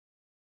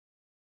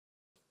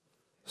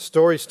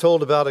Stories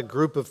told about a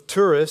group of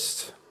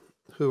tourists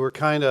who were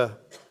kind of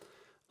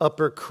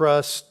upper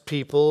crust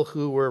people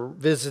who were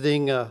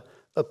visiting a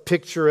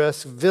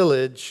picturesque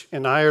village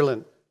in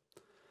Ireland.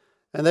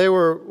 And they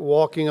were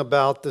walking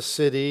about the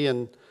city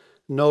and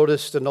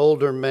noticed an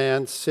older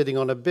man sitting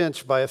on a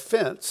bench by a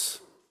fence.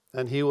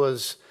 And he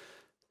was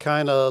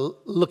kind of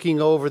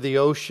looking over the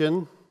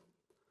ocean,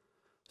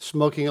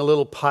 smoking a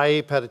little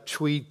pipe, had a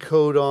tweed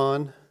coat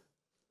on.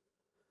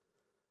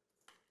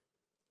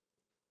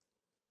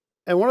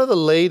 And one of the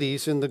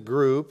ladies in the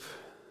group,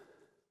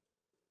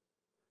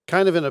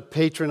 kind of in a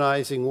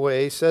patronizing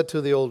way, said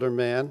to the older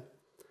man,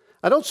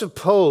 "I don't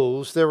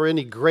suppose there were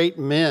any great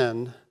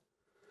men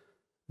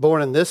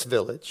born in this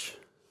village."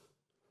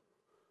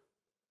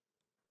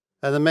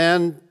 And the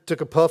man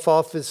took a puff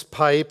off his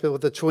pipe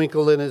with a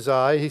twinkle in his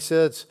eye. He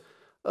says,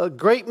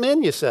 "Great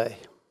men, you say?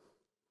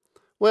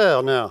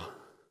 Well, now,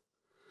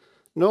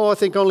 no, I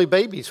think only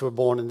babies were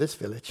born in this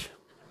village."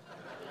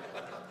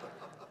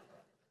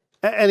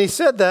 And he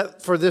said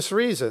that for this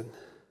reason.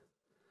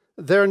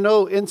 There are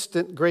no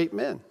instant great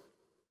men.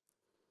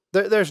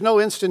 There's no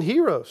instant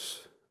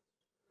heroes.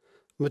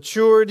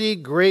 Maturity,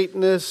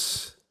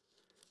 greatness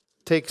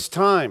takes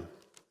time,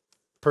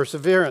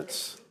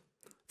 perseverance.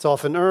 It's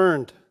often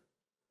earned.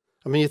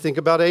 I mean, you think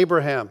about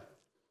Abraham.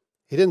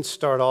 He didn't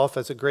start off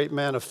as a great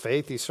man of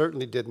faith. He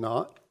certainly did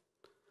not.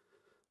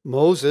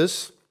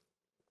 Moses,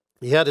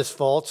 he had his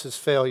faults, his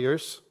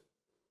failures.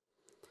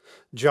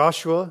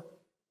 Joshua,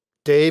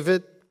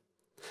 David,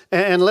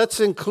 and let's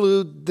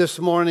include this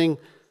morning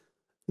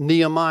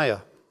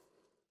Nehemiah.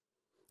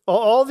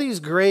 All these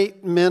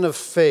great men of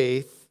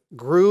faith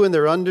grew in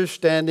their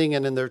understanding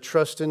and in their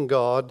trust in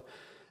God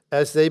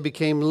as they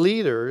became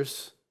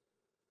leaders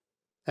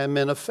and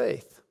men of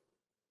faith.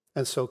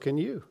 And so can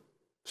you.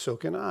 So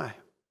can I.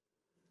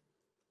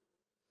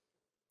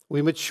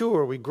 We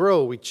mature, we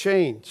grow, we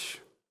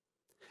change.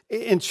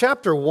 In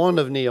chapter 1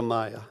 of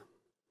Nehemiah,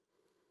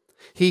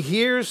 he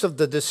hears of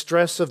the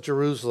distress of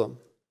Jerusalem.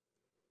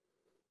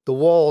 The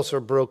walls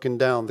are broken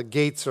down. The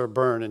gates are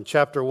burned. In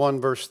chapter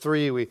 1, verse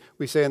 3, we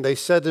say, "And they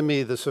said to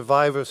me, the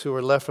survivors who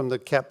were left from the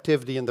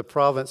captivity in the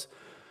province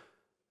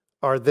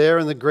are there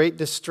in the great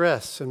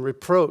distress and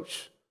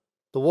reproach.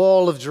 The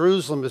wall of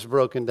Jerusalem is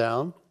broken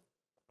down,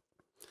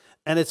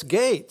 and its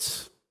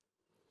gates,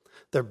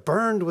 they're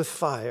burned with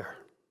fire."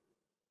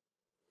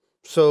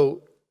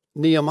 So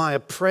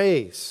Nehemiah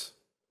prays.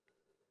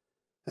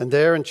 And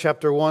there in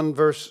chapter 1,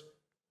 verse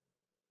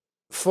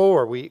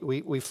 4,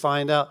 we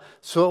find out,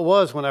 "So it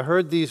was when I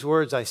heard these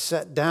words, I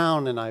sat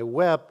down and I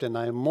wept and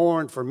I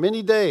mourned for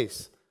many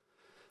days.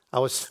 I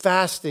was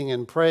fasting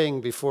and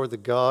praying before the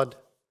God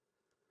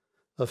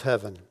of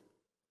heaven."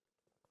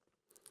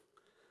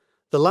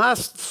 The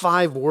last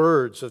 5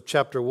 words of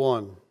chapter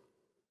 1,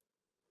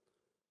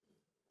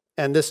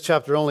 and this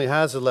chapter only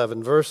has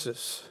 11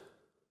 verses.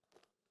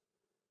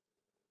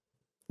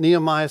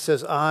 Nehemiah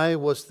says, "I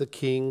was the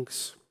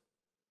king's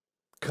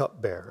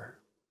cupbearer."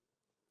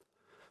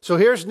 So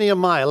here's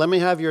Nehemiah. Let me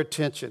have your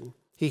attention.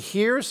 He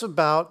hears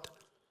about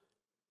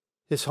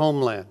his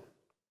homeland.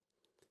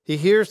 He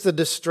hears the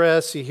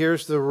distress. He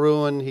hears the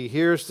ruin. He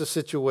hears the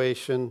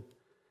situation.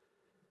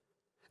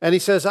 And he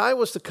says, "I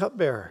was the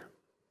cupbearer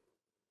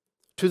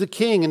to the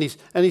king." And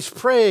he's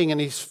praying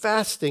and he's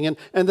fasting.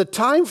 And the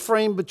time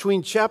frame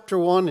between chapter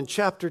 1 and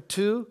chapter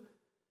 2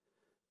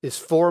 is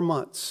 4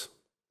 months.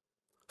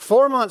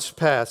 4 months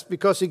pass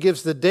because he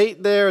gives the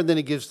date there and then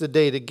he gives the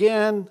date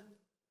again.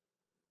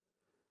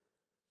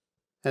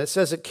 And it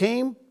says, "It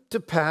came to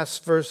pass,"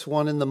 verse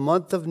 1, "in the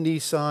month of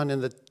Nisan,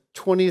 in the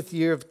 20th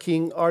year of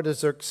King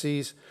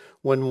Artaxerxes,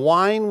 when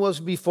wine was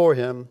before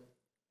him,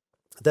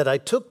 that I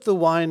took the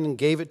wine and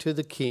gave it to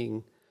the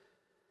king.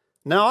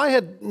 Now I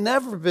had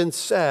never been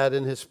sad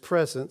in his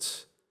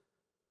presence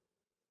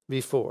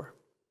before."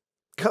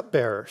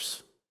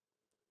 Cupbearers.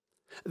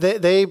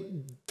 They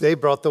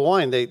brought the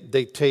wine.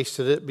 They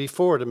tasted it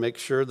before to make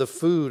sure the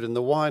food and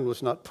the wine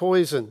was not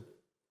poison.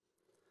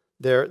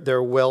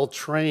 They're well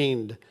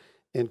trained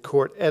in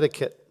court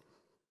etiquette.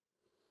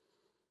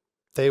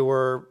 They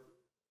were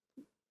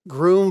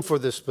groomed for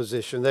this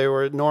position. They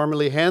were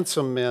normally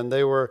handsome men.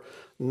 They were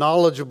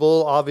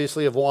knowledgeable,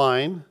 obviously, of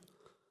wine.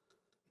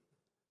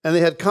 And they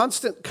had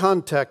constant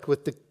contact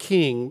with the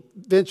king.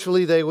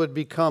 Eventually, they would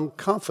become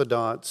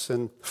confidants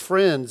and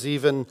friends,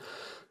 even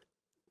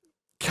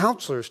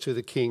counselors to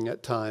the king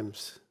at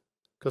times,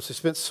 because they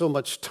spent so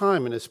much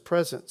time in his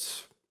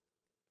presence.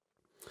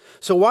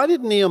 So why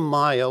did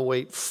Nehemiah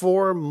wait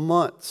 4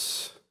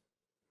 months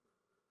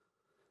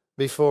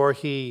before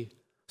he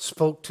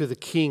spoke to the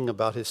king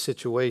about his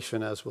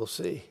situation, as we'll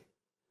see?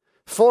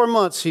 4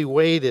 months he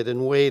waited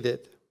and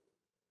waited.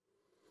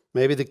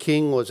 Maybe the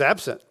king was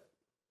absent.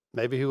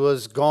 Maybe he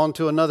was gone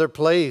to another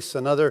place,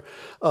 another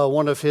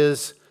one of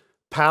his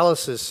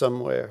palaces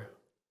somewhere.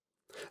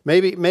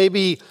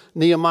 Maybe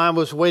Nehemiah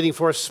was waiting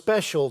for a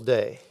special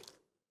day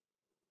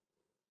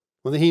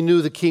when he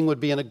knew the king would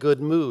be in a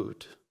good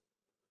mood.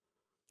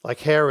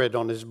 Like Herod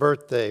on his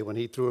birthday when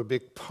he threw a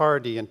big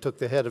party and took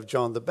the head of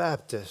John the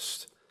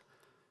Baptist.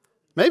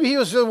 Maybe he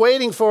was just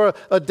waiting for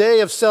a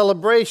day of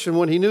celebration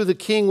when he knew the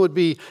king would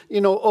be,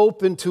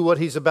 open to what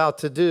he's about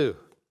to do.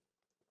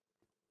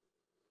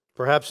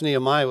 Perhaps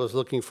Nehemiah was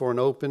looking for an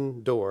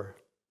open door.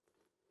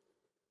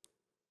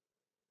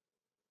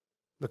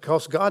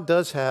 Because God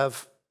does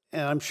have,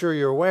 and I'm sure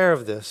you're aware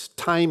of this,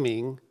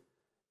 timing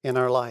in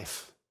our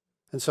life.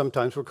 And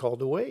sometimes we're called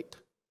to wait.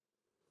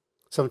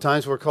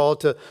 Sometimes we're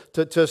called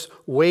to just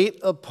wait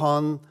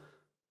upon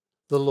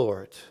the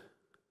Lord.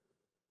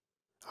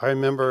 I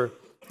remember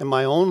in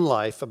my own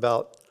life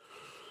about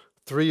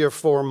 3 or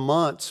 4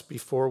 months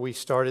before we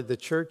started the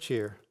church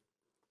here,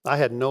 I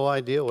had no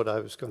idea what I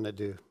was going to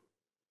do.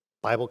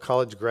 Bible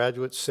college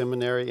graduate,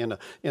 seminary, in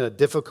a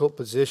difficult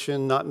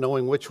position, not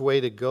knowing which way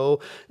to go.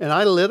 And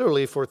I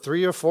literally, for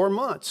 3 or 4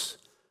 months,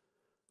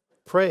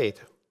 prayed.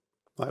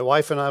 My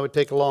wife and I would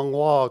take long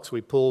walks.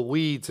 We'd pull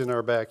weeds in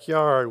our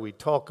backyard. We'd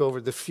talk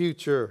over the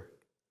future.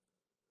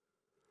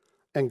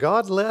 And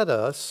God led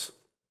us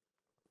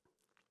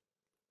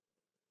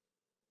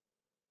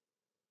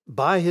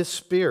by His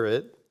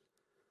Spirit,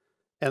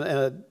 and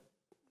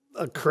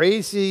a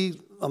crazy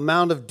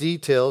amount of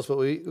details, but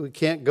we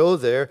can't go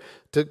there,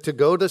 to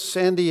go to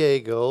San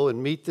Diego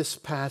and meet this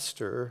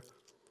pastor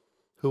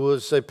who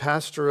was a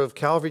pastor of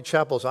Calvary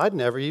Chapels. I'd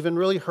never even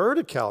really heard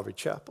of Calvary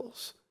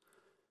Chapels.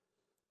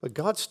 But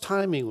God's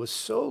timing was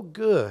so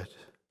good.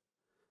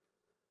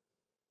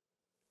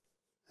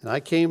 And I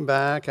came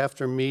back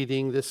after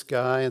meeting this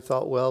guy and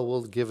thought, well,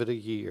 we'll give it a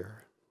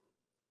year.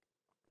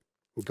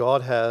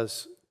 God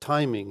has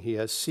timing. He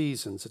has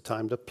seasons, a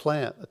time to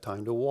plant, a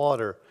time to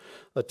water,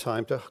 a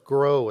time to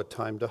grow, a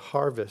time to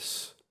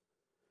harvest.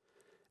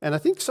 And I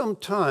think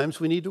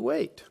sometimes we need to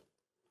wait.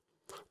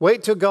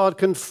 Wait till God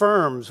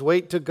confirms.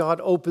 Wait till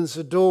God opens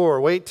the door.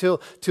 Wait till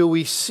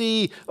we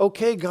see,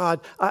 okay, God,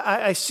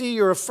 I see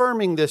you're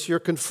affirming this. You're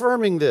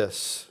confirming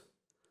this.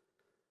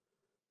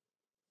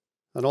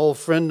 An old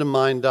friend of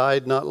mine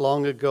died not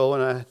long ago,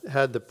 and I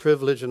had the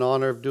privilege and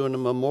honor of doing a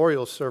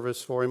memorial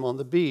service for him on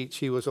the beach.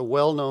 He was a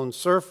well-known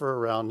surfer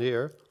around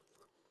here.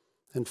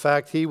 In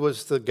fact, he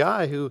was the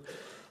guy who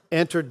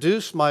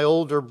introduced my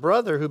older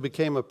brother, who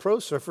became a pro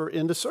surfer,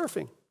 into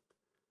surfing.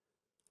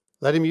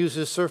 Let him use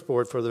his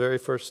surfboard for the very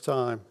first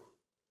time.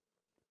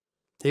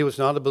 He was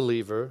not a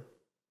believer.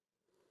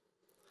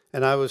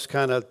 And I was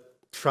kind of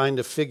trying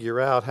to figure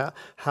out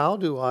how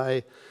do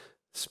I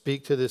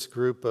speak to this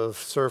group of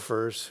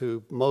surfers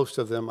who, most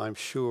of them, I'm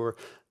sure,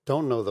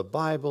 don't know the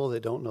Bible, they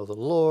don't know the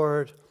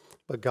Lord.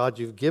 But God,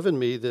 you've given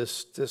me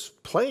this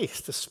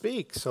place to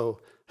speak, so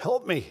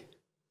help me.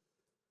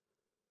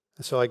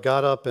 And so I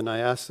got up and I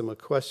asked them a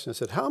question. I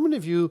said, how many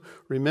of you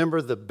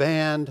remember the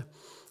band,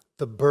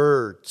 The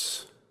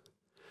Birds?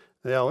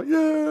 They all went,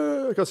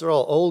 yeah, because they're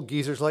all old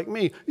geezers like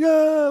me.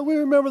 Yeah, we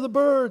remember the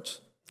Birds.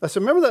 I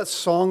said, remember that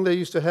song they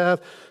used to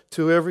have?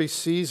 To every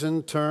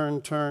season,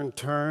 turn, turn,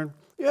 turn.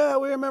 Yeah,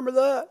 we remember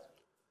that.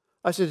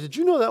 I said, did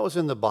you know that was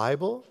in the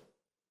Bible?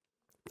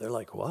 They're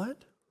like,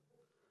 what?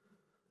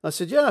 I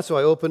said, yeah. So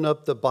I opened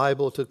up the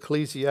Bible to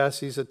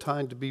Ecclesiastes, a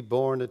time to be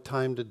born, a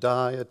time to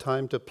die, a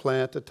time to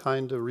plant, a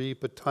time to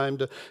reap, a time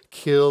to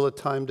kill, a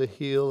time to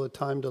heal, a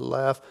time to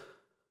laugh,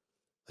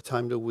 a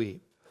time to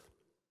weep.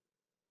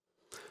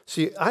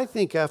 See, I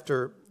think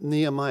after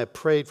Nehemiah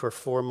prayed for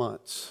 4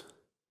 months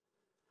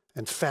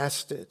and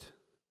fasted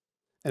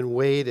and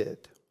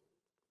waited,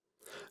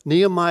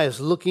 Nehemiah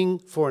is looking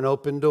for an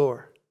open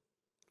door.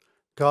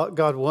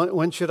 God,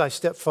 when should I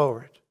step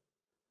forward?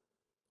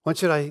 When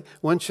should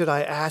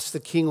I ask the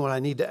king what I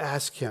need to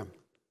ask him?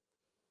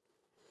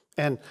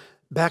 And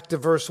back to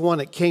verse 1,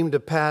 it came to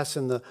pass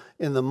in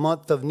the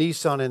month of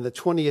Nisan, in the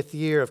 20th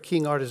year of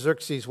King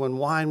Artaxerxes, when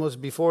wine was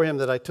before him,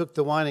 that I took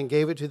the wine and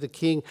gave it to the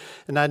king.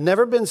 And I'd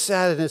never been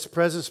sad in his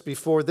presence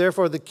before.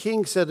 Therefore the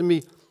king said to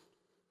me,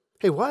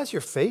 hey, why is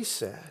your face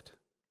sad?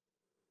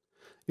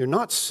 You're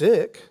not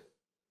sick.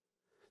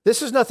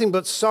 This is nothing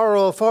but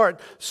sorrow of heart.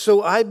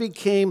 So I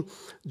became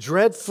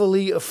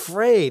dreadfully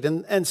afraid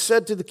and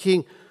said to the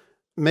king,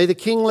 may the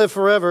king live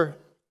forever.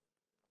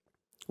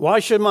 Why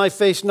should my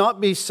face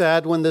not be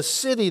sad when the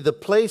city, the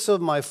place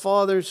of my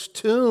father's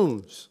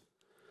tombs,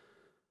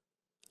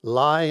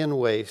 lie in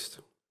waste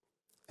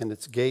and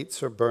its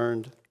gates are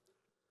burned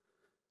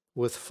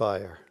with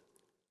fire?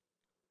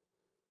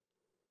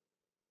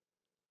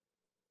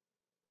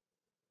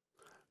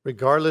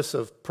 Regardless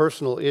of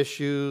personal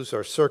issues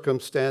or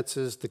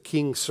circumstances, the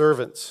king's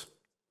servants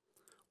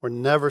were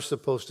never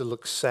supposed to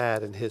look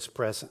sad in his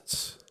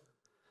presence.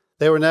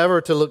 They were never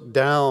to look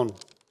down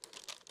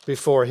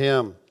before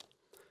him.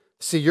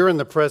 See, you're in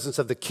the presence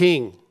of the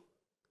king,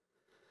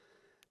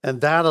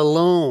 and that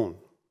alone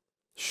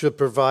should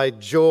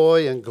provide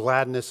joy and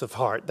gladness of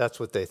heart. That's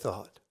what they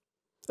thought.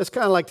 It's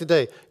kind of like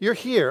today. You're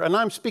here, and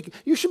I'm speaking.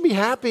 You should be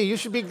happy. You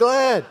should be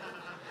glad.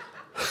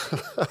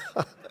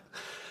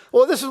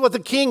 Well, this is what the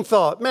king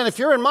thought. Man, if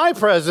you're in my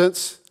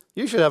presence,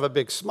 you should have a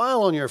big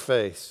smile on your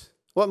face.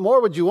 What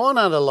more would you want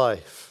out of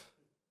life?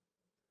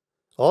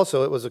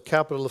 Also, it was a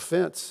capital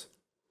offense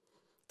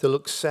to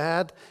look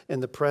sad in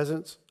the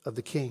presence of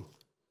the king.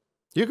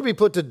 You can be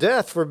put to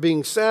death for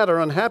being sad or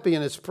unhappy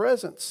in his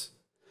presence.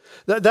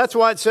 That's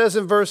why it says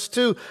in verse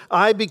 2,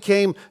 I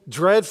became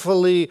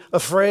dreadfully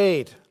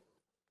afraid.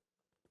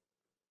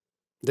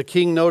 The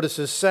king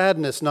notices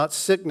sadness, not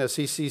sickness.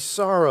 He sees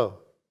sorrow.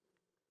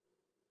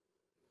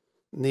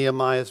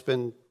 Nehemiah's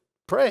been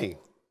praying.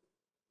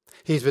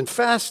 He's been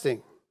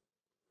fasting.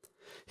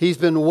 He's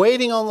been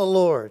waiting on the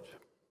Lord.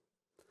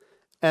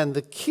 And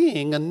the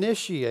king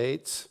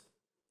initiates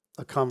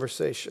a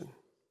conversation.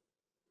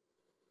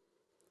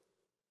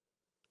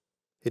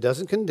 He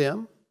doesn't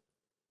condemn.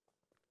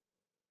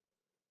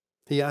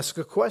 He asks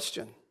a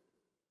question.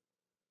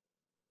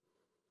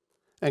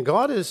 And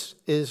God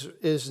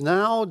is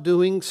now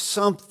doing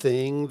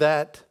something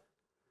that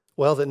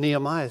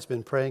Nehemiah has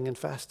been praying and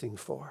fasting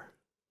for.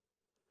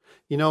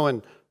 You know,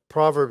 in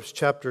Proverbs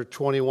chapter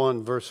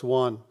 21, verse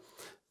 1,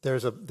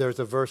 there's a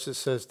verse that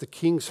says, the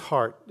king's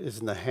heart is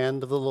in the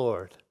hand of the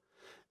Lord,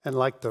 and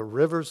like the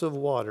rivers of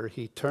water,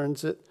 he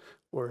turns it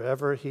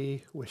wherever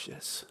he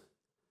wishes.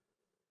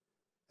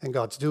 And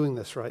God's doing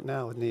this right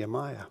now with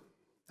Nehemiah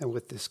and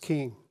with this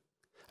king.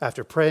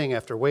 After praying,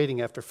 after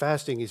waiting, after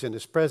fasting, he's in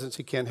his presence.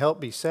 He can't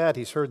help be sad.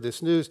 He's heard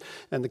this news.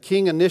 And the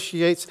king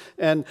initiates,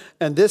 and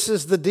this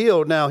is the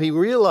deal. Now, he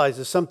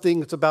realizes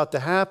something's about to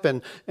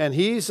happen, and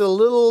he's a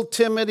little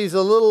timid. He's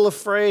a little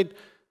afraid.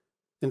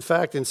 In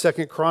fact, in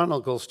 2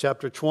 Chronicles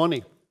chapter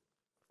 20,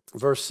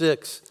 verse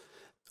 6,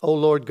 O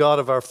Lord God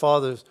of our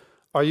fathers,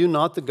 are you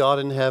not the God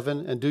in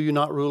heaven, and do you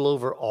not rule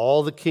over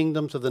all the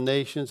kingdoms of the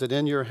nations, and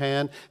in your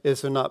hand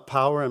is there not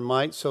power and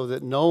might, so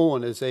that no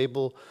one is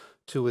able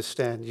to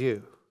withstand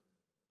you?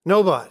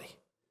 Nobody.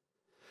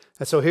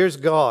 And so here's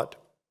God.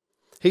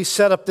 He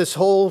set up this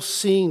whole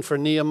scene for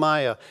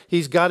Nehemiah.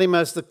 He's got him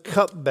as the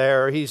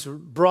cupbearer. He's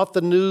brought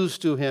the news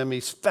to him.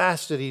 He's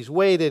fasted. He's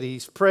waited.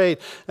 He's prayed.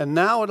 And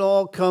now it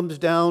all comes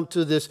down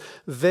to this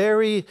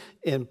very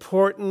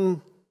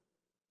important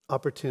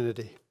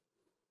opportunity.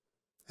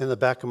 In the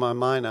back of my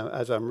mind,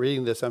 as I'm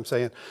reading this, I'm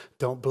saying,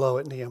 don't blow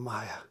it,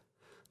 Nehemiah.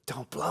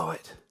 Don't blow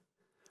it.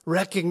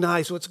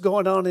 Recognize what's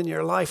going on in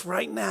your life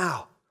right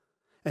now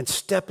and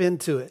step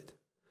into it.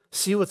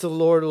 See what the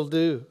Lord will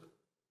do.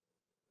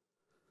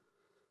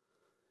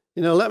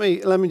 You know, let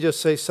me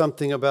just say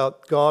something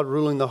about God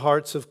ruling the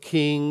hearts of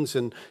kings,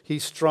 and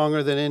he's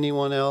stronger than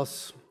anyone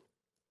else.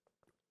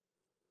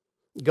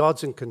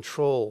 God's in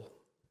control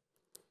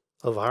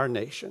of our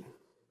nation,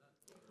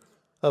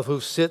 of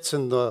who sits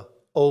in the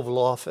Oval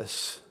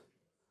Office.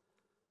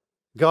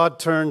 God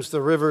turns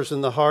the rivers in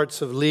the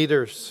hearts of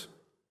leaders.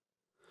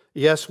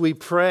 Yes, we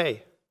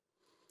pray.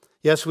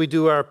 Yes, we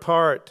do our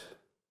part.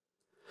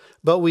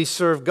 But we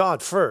serve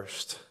God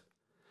first.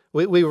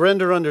 We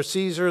render unto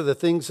Caesar the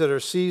things that are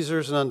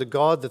Caesar's, and unto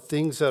God the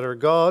things that are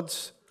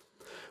God's.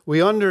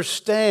 We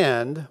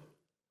understand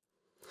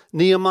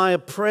Nehemiah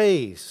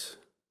prays,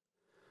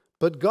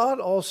 but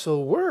God also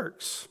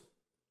works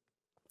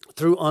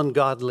through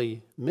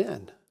ungodly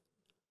men.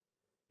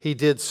 He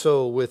did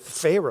so with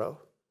Pharaoh.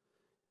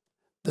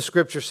 The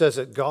scripture says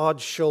that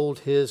God showed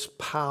his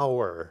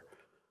power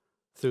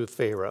through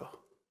Pharaoh.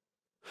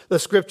 The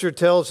scripture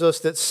tells us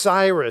that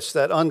Cyrus,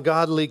 that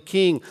ungodly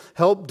king,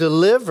 helped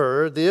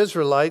deliver the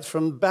Israelites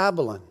from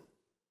Babylon.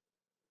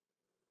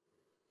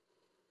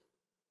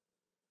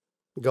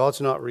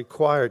 God's not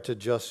required to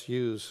just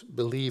use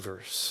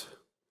believers.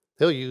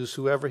 He'll use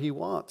whoever he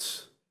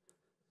wants.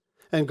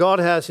 And God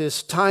has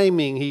his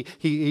timing.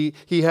 He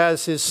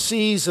has his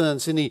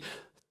seasons, and he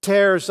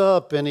tears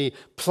up and he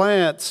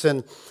plants.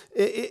 And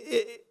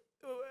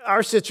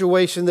our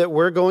situation that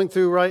we're going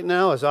through right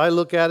now, as I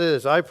look at it,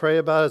 as I pray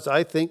about it, as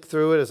I think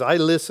through it, as I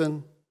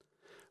listen,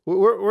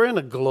 we're in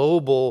a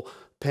global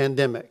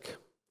pandemic.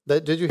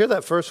 Did you hear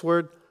that first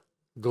word?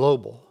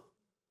 Global.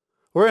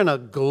 We're in a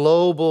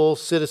global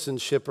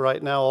citizenship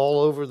right now all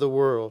over the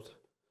world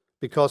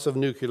because of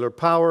nuclear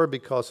power,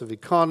 because of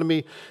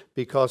economy,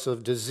 because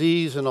of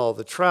disease and all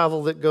the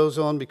travel that goes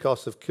on,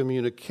 because of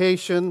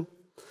communication.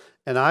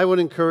 And I would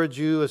encourage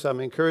you, as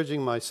I'm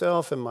encouraging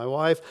myself and my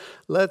wife,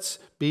 let's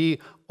be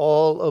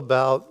all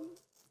about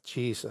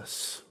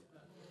Jesus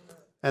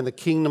and the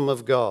kingdom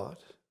of God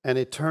and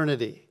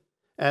eternity.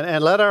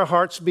 And let our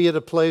hearts be at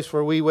a place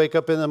where we wake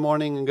up in the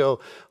morning and go,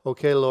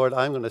 okay, Lord,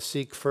 I'm going to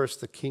seek first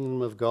the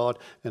kingdom of God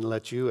and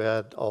let you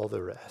add all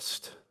the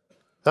rest.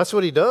 That's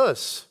what he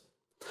does.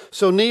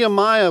 So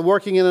Nehemiah,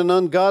 working in an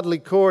ungodly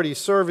court, he's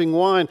serving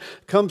wine,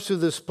 comes to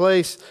this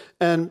place,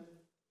 and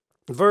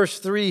verse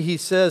 3, he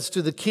says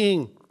to the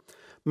king,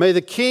 may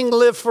the king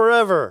live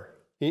forever.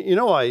 You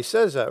know why he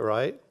says that,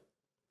 right?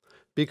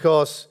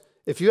 Because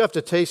if you have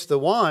to taste the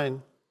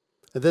wine,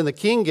 and then the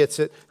king gets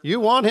it, you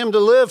want him to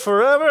live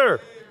forever.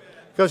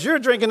 Because you're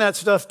drinking that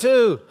stuff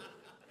too.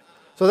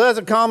 So that's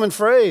a common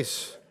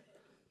phrase.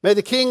 May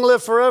the king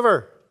live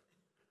forever.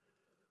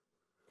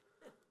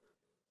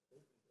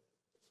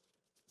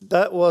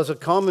 That was a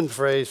common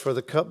phrase for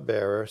the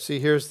cupbearer. See,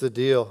 here's the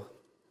deal.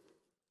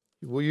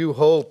 Well, you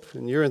hope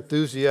and you're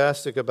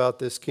enthusiastic about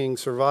this king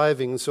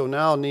surviving. So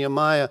now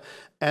Nehemiah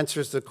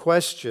answers the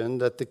question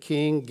that the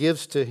king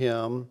gives to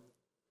him.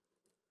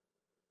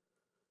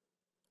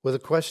 with a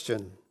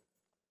question.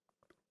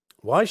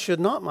 Why should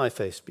not my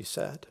face be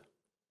sad?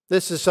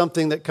 This is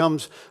something that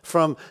comes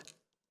from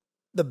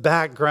the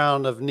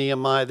background of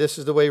Nehemiah. This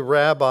is the way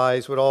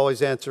rabbis would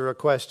always answer a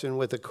question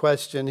with a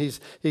question.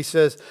 He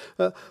says,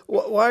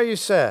 why are you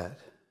sad?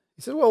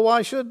 He said, well,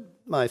 why should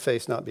my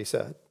face not be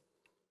sad?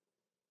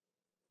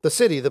 The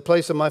city, the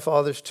place of my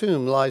father's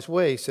tomb, lies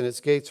waste, and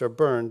its gates are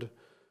burned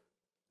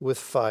with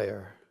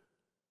fire.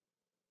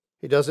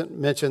 He doesn't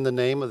mention the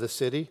name of the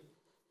city.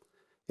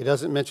 He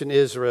doesn't mention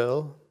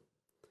Israel.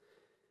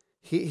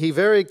 He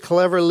very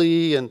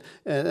cleverly and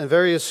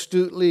very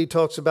astutely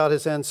talks about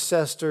his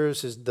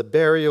ancestors, the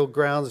burial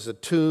grounds, the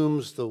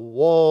tombs, the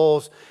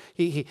walls.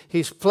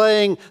 He's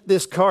playing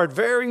this card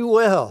very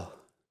well.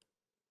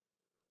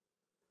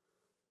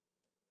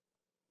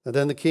 And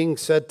then the king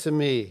said to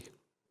me,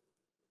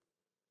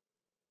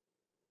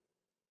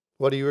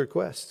 what do you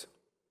request?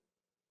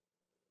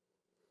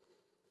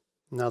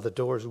 Now the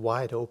door's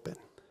wide open.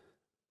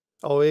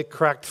 Oh, it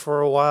cracked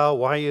for a while.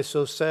 Why are you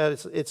so sad?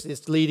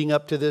 It's leading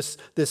up to this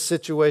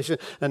situation.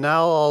 And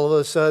now all of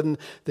a sudden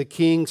the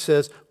king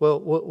says, well,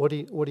 what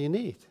do you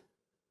need?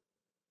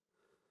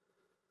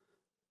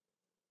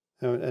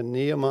 And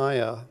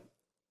Nehemiah,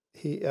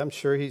 I'm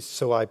sure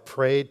so I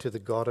prayed to the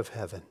God of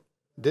heaven.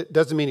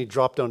 Doesn't mean he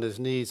dropped on his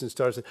knees and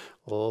started saying,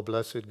 oh,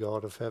 blessed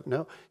God of heaven.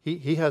 No,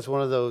 he has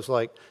one of those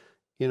like,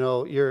 you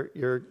know,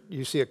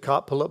 you see a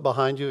cop pull up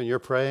behind you and you're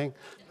praying.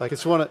 Like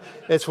it's one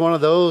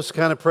of those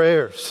kind of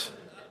prayers.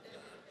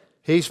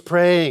 He's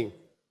praying.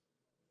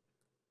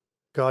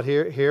 God,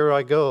 here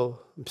I go.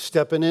 I'm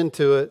stepping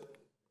into it.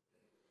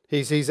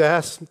 He's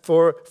asked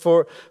for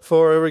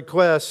a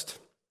request.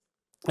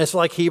 It's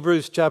like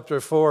Hebrews chapter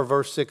 4,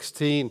 verse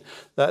 16,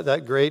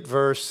 that great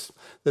verse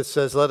that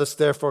says, let us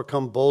therefore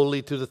come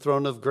boldly to the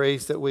throne of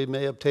grace that we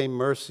may obtain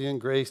mercy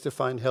and grace to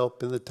find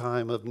help in the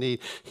time of need.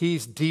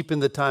 He's deep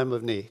in the time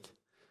of need.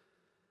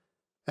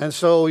 And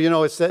so, you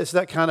know, it's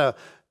that kind of,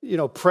 you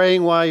know,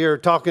 praying while you're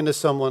talking to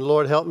someone.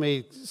 Lord, help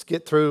me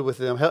get through with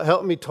them.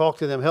 Help me talk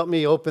to them. Help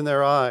me open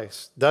their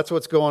eyes. That's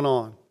what's going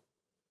on.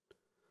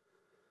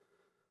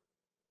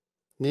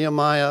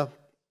 Nehemiah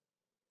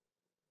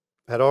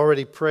had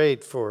already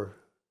prayed for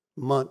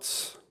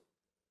months.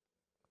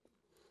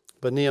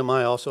 But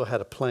Nehemiah also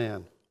had a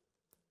plan.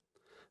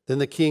 Then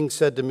the king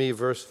said to me,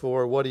 verse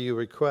 4, what do you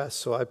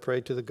request? So I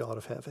prayed to the God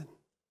of heaven.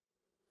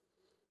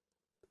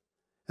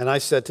 And I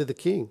said to the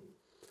king,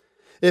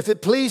 if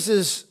it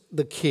pleases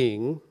the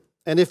king,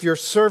 and if your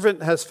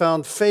servant has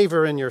found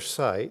favor in your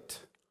sight,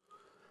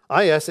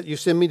 I ask that you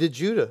send me to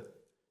Judah,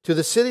 to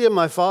the city of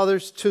my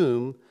father's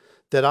tomb,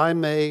 that I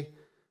may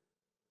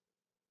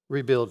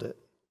rebuild it.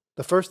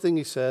 The first thing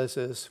he says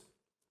is,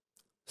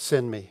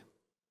 send me,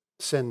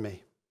 send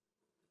me.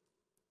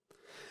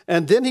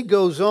 And then he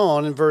goes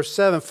on in verse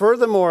 7,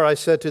 furthermore, I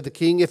said to the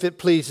king, if it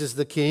pleases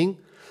the king,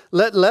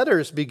 let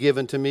letters be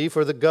given to me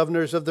for the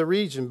governors of the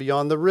region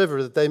beyond the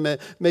river, that they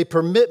may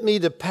permit me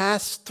to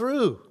pass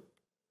through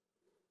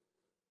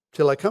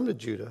till I come to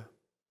Judah.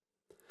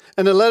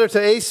 And a letter to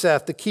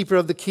Asaph, the keeper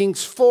of the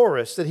king's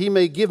forest, that he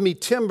may give me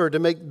timber to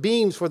make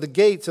beams for the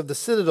gates of the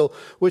citadel,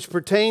 which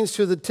pertains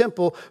to the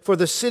temple, for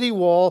the city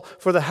wall,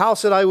 for the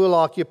house that I will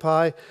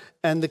occupy.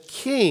 And the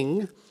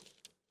king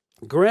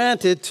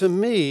granted to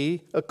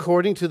me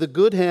according to the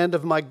good hand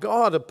of my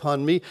God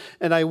upon me.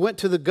 And I went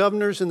to the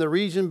governors in the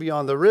region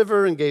beyond the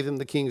river and gave them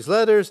the king's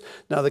letters.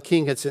 Now the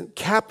king had sent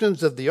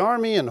captains of the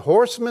army and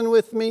horsemen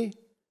with me.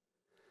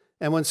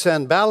 And when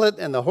Sanballat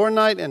and the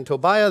Hornite and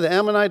Tobiah the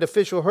Ammonite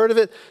official heard of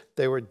it,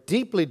 they were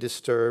deeply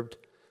disturbed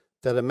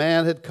that a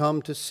man had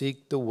come to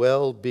seek the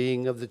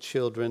well-being of the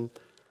children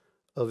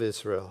of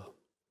Israel.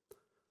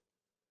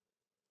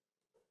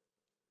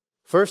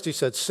 First he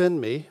said, send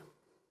me.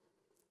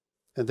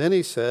 And then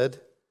he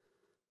said,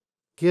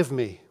 give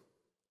me.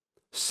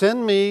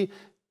 Send me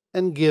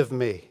and give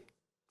me.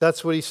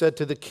 That's what he said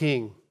to the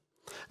king.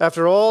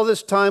 After all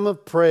this time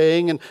of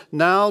praying and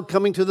now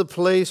coming to the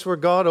place where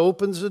God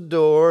opens the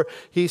door,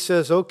 he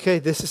says, okay,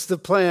 this is the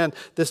plan.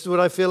 This is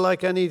what I feel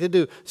like I need to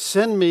do.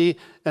 Send me,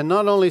 and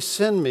not only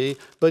send me,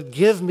 but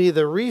give me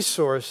the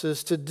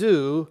resources to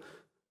do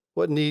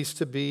what needs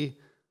to be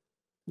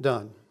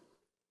done.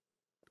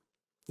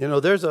 You know,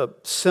 there's a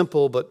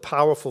simple but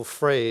powerful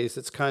phrase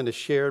that's kind of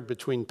shared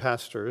between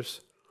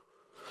pastors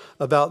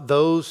about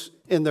those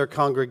in their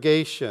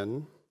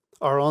congregation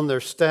or on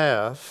their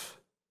staff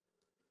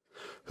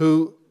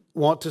who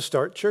want to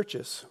start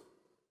churches.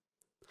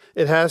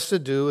 It has to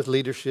do with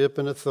leadership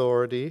and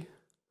authority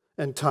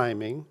and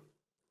timing.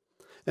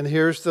 And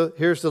here's the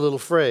little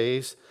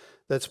phrase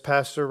that's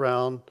passed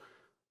around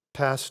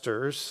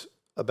pastors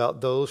about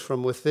those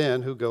from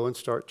within who go and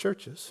start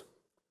churches.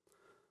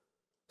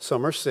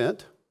 Some are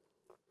sent,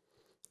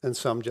 and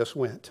some just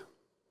went.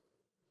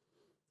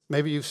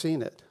 Maybe you've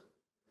seen it.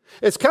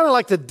 It's kind of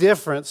like the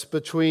difference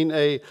between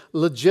a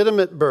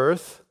legitimate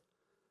birth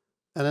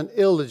and an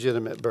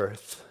illegitimate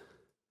birth.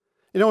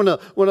 You know,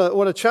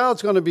 when a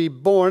child's going to be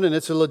born and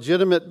it's a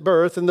legitimate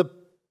birth and the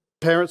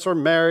parents are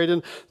married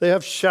and they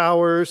have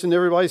showers and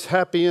everybody's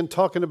happy and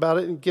talking about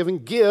it and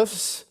giving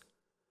gifts,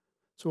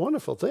 It's a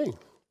wonderful thing.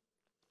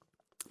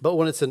 But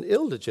when it's an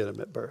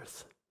illegitimate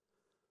birth,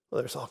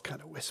 well, there's all kind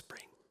of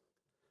whispering.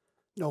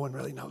 No one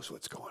really knows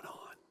what's going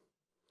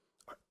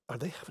on. Are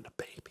they having a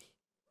baby?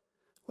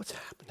 What's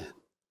happening?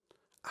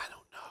 I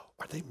don't know.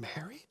 Are they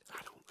married? I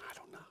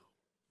don't know.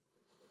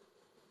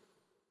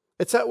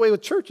 It's that way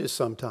with churches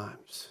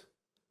sometimes.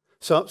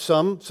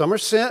 Some are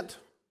sent.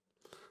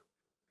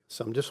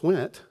 Some just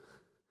went.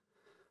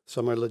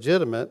 Some are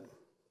legitimate.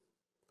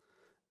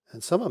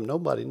 And some of them,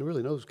 nobody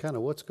really knows kind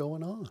of what's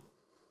going on.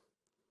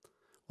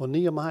 Well,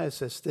 Nehemiah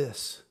says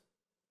this.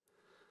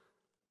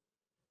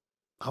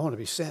 I want to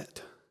be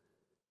sent.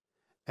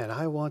 And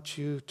I want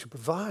you to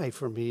provide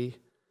for me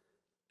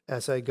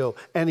as I go.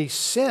 And he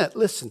sent,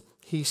 listen,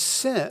 he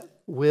sent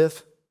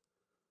with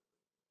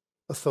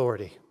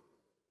authority.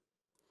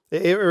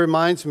 It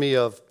reminds me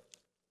of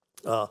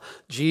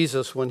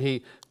Jesus when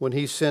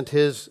he sent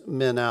his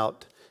men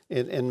out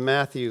in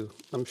Matthew.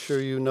 I'm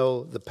sure you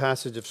know the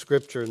passage of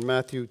Scripture in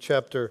Matthew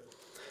chapter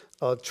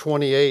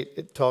 28.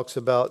 It talks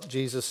about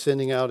Jesus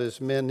sending out his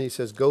men. He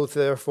says, "Go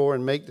therefore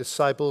and make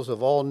disciples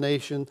of all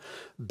nations,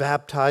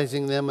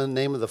 baptizing them in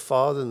the name of the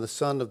Father and the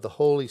Son and of the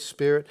Holy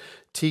Spirit,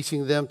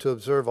 teaching them to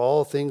observe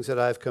all things that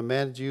I have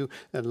commanded you.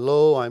 And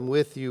lo, I'm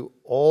with you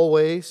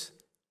always."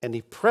 And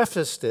he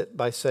prefaced it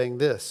by saying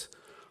this,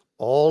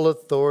 "All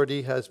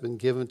authority has been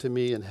given to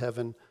me in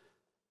heaven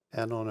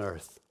and on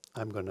earth."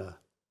 I'm going to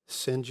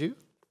send you,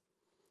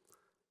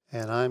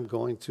 and I'm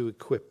going to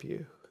equip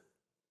you.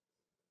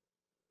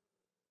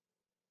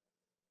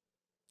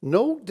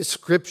 No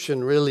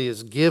description really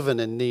is given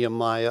in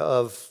Nehemiah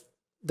of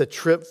the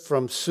trip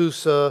from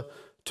Susa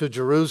to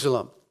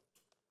Jerusalem,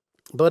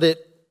 but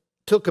it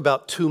took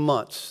about 2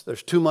 months.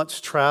 There's 2 months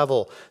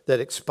travel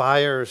that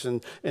expires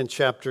in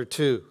chapter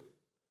 2.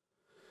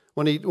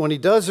 When he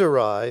does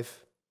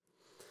arrive,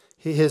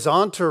 his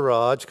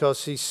entourage,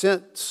 because he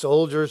sent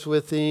soldiers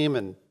with him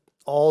and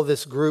all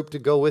this group to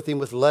go with him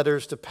with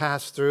letters to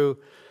pass through,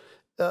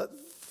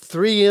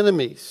 3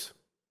 enemies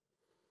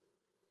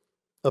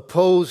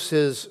oppose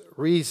his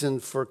reason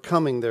for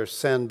coming. There's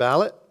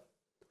Sanballat,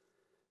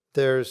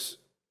 there's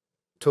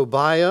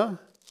Tobiah,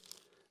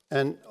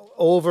 and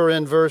over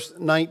in verse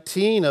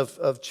 19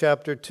 of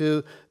chapter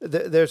 2,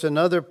 there's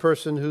another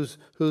person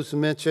who's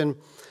mentioned,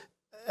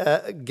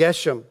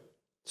 Geshem.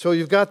 So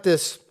you've got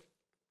this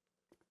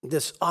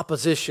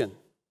opposition.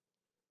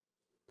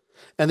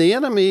 And the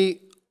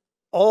enemy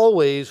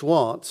always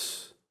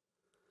wants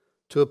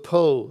to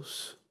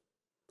oppose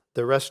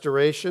the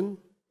restoration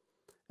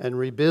and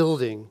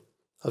rebuilding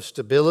of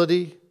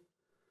stability,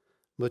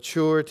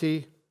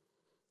 maturity,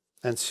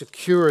 and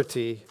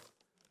security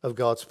of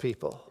God's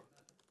people.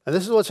 And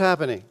this is what's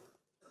happening.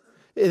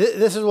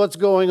 This is what's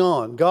going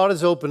on. God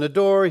has opened a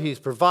door. He's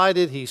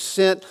provided. He's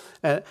sent.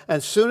 And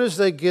as soon as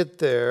they get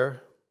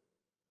there,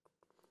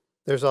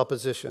 there's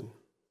opposition.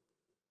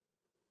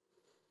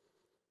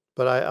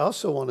 But I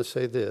also want to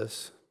say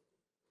this.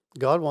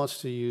 God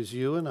wants to use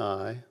you and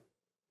I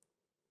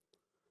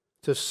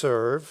to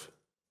serve,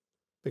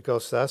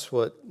 because that's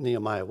what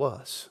Nehemiah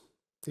was.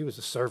 He was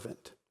a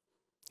servant.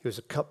 He was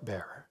a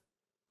cupbearer.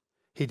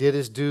 He did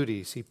his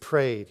duties. He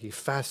prayed. He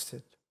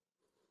fasted.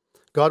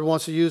 God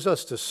wants to use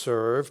us to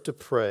serve, to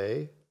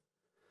pray,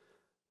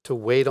 to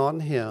wait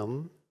on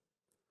him,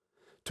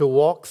 to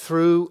walk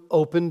through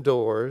open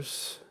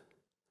doors,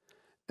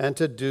 and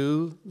to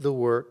do the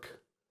work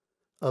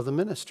of the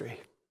ministry.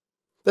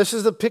 This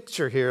is the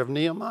picture here of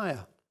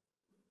Nehemiah.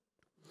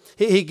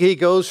 He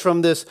goes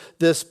from this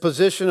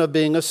position of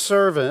being a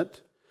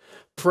servant,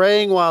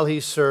 praying while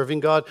he's serving.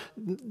 God,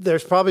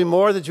 there's probably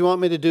more that you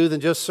want me to do than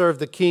just serve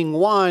the king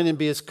wine and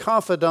be his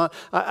confidant.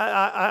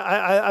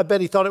 I bet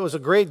he thought it was a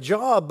great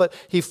job, but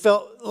he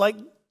felt like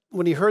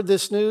when he heard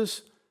this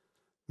news,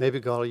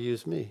 maybe God will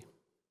use me.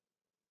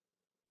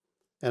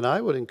 And I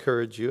would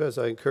encourage you, as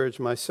I encourage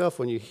myself,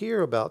 when you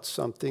hear about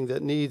something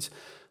that needs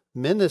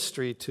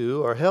ministry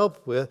to or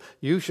help with,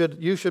 you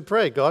should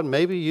pray, God,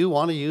 maybe you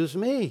want to use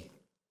me.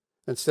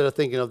 Instead of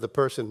thinking of the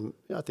person,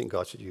 I think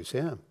God should use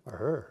him or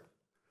her.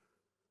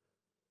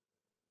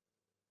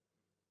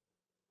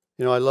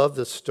 You know, I love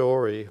the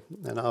story,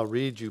 and I'll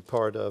read you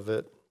part of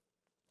it,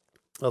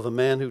 of a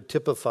man who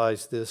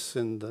typifies this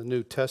in the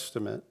New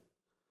Testament.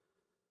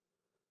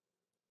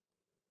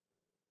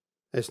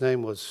 His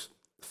name was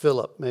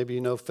Philip. Maybe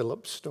you know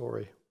Philip's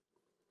story.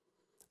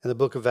 In the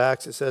book of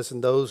Acts, it says,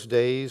 in those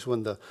days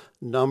when the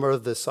number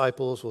of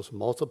disciples was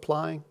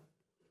multiplying,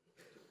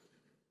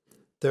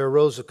 there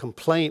arose a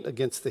complaint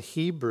against the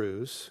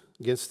Hebrews,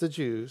 against the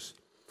Jews,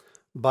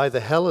 by the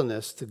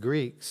Hellenists, the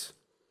Greeks,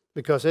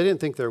 because they didn't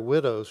think their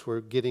widows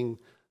were getting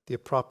the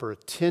proper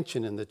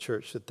attention in the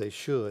church that they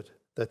should,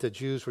 that the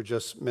Jews were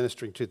just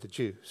ministering to the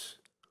Jews.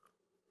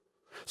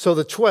 So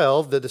the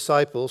 12, the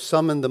disciples,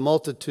 summoned the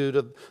multitude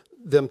of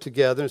them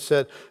together and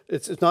said,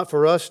 it's not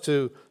for us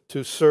to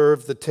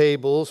serve the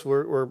tables,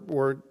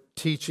 we're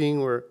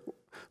teaching,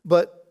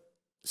 but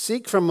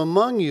seek from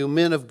among you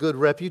men of good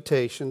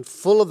reputation,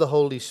 full of the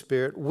Holy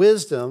Spirit,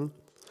 wisdom,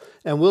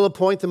 and we'll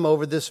appoint them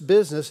over this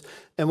business,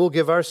 and we'll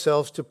give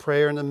ourselves to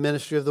prayer and the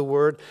ministry of the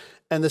word.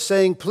 And the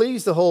saying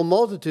pleased the whole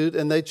multitude,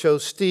 and they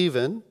chose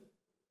Stephen.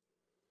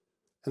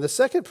 And the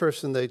second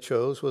person they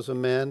chose was a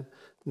man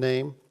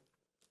named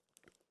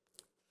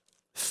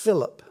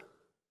Philip.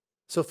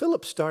 So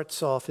Philip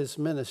starts off his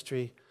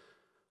ministry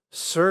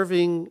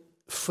serving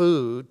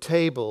food,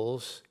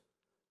 tables,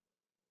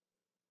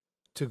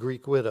 to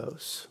Greek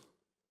widows.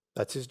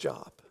 That's his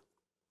job.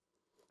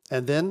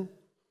 And then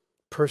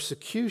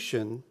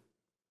persecution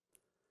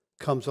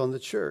comes on the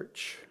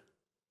church.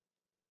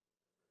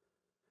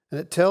 And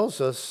it tells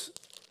us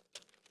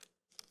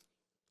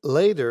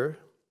later,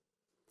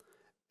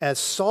 as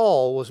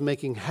Saul was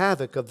making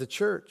havoc of the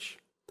church,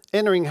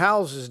 entering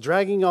houses,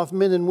 dragging off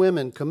men and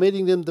women,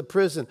 committing them to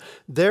prison.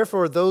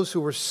 Therefore, those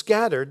who were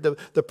scattered,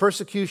 the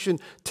persecution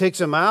takes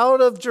them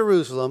out of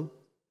Jerusalem,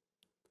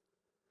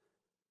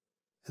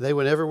 and they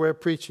went everywhere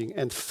preaching.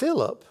 And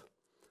Philip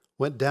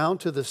went down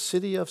to the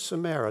city of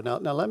Samaria.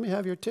 Now let me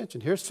have your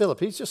attention. Here's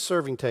Philip. He's just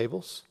serving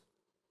tables.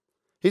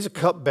 He's a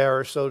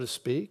cupbearer, so to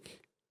speak.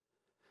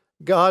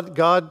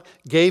 God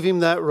gave him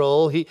that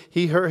role.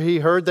 He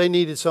heard they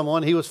needed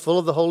someone. He was full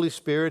of the Holy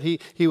Spirit.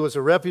 He was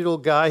a reputable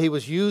guy. He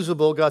was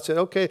usable. God said,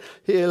 okay,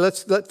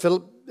 let's let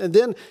Philip. And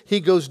then he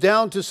goes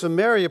down to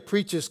Samaria,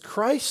 preaches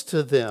Christ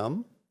to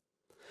them.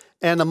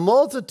 And a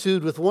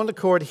multitude with one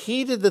accord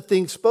heeded the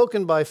things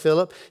spoken by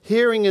Philip,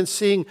 hearing and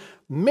seeing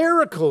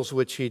miracles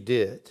which he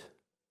did.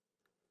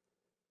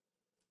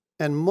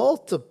 And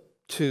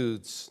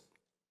multitudes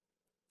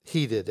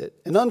heeded it.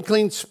 And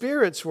unclean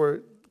spirits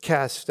were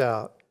cast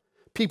out.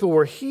 People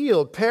were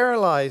healed,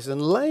 paralyzed,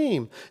 and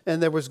lame,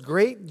 and there was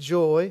great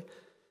joy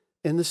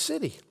in the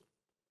city.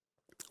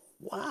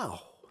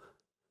 Wow.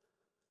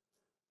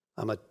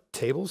 I'm a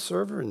table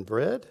server and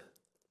bread.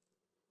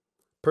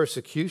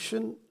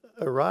 Persecution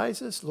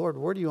arises. Lord,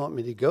 where do you want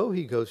me to go?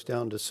 He goes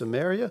down to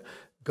Samaria.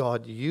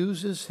 God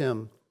uses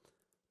him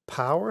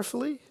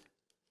powerfully.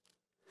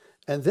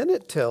 And then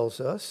it tells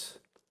us,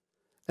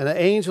 and an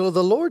angel of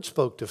the Lord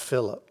spoke to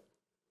Philip.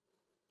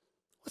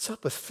 What's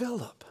up with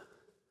Philip?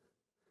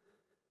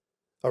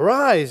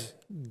 Arise,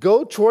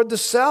 go toward the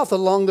south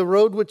along the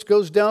road which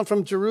goes down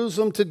from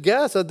Jerusalem to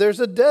Gaza. There's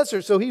a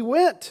desert. So he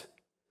went.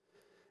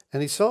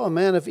 And he saw a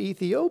man of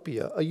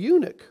Ethiopia, a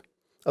eunuch,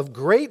 of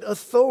great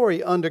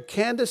authority under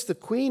Candace, the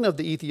queen of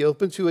the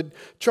Ethiopians, who had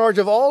charge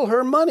of all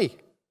her money.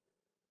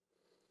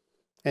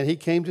 And he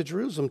came to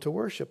Jerusalem to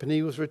worship. And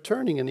he was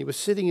returning, and he was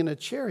sitting in a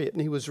chariot,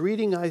 and he was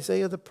reading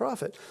Isaiah the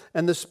prophet.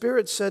 And the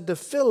Spirit said to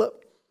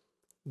Philip,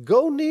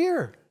 go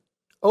near,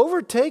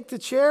 overtake the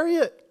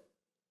chariot.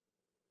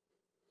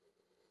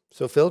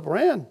 So Philip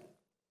ran.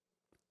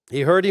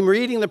 He heard him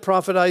reading the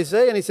prophet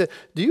Isaiah, and he said,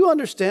 do you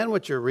understand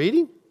what you're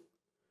reading?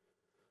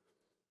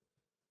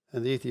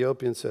 And the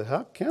Ethiopian said,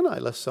 how can I,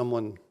 unless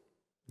someone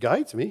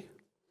guides me?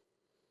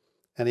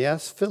 And he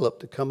asked Philip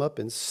to come up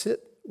and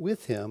sit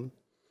with him.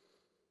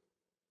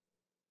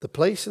 The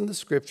place in the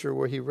scripture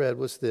where he read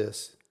was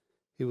this: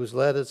 he was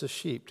led as a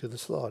sheep to the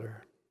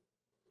slaughter,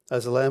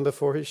 as a lamb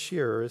before his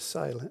shearer is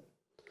silent.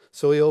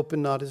 So he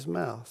opened not his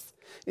mouth.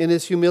 In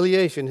his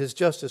humiliation, his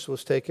justice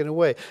was taken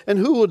away. And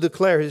who will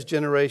declare his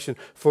generation?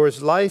 For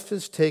his life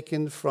is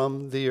taken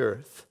from the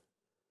earth.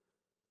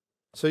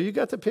 So you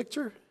got the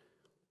picture?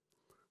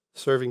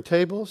 Serving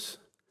tables,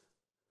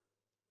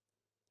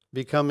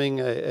 becoming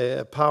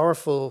a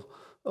powerful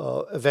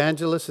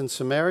evangelist in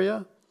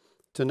Samaria,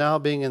 to now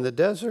being in the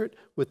desert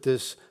with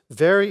this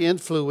very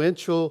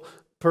influential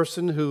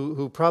person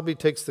who probably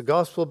takes the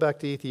gospel back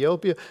to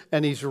Ethiopia,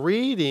 and he's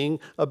reading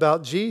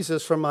about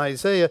Jesus from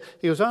Isaiah.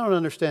 He goes, I don't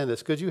understand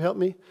this. Could you help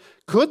me?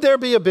 Could there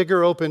be a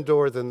bigger open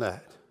door than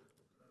that?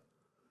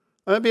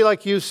 It'd be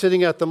like you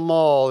sitting at the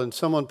mall and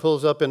someone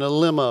pulls up in a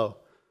limo.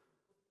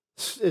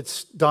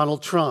 It's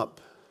Donald Trump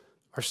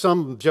or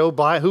some Joe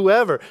Biden,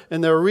 whoever,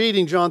 and they're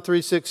reading John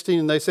 3:16,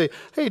 and they say,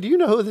 hey, do you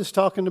know who this is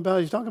talking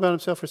about? He's talking about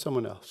himself or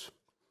someone else.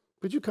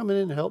 Would you come in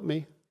and help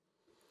me?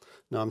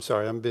 No, I'm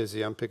sorry, I'm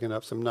busy. I'm picking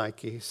up some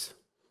Nikes.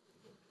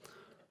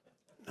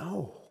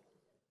 No.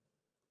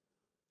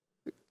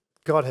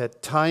 God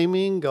had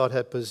timing. God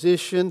had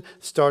position.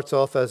 Starts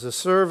off as a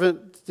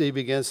servant. He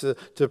begins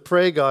to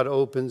pray. God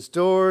opens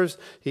doors.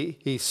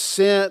 He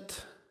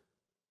sent.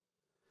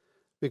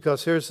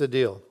 Because here's the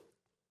deal.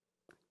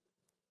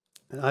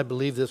 And I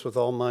believe this with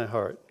all my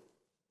heart.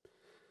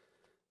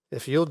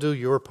 If you'll do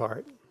your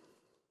part,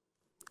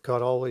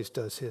 God always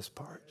does his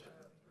part.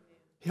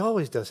 He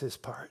always does his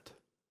part.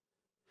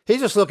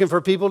 He's just looking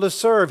for people to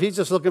serve. He's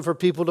just looking for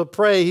people to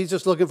pray. He's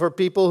just looking for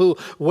people who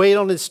wait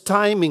on his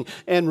timing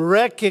and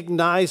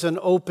recognize an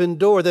open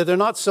door, that they're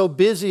not so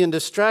busy and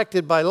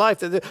distracted by life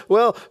that,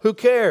 well, who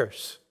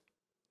cares?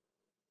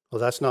 Well,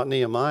 that's not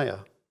Nehemiah.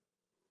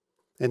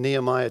 In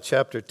Nehemiah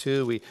chapter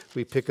 2,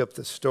 we pick up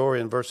the story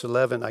in verse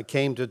 11. I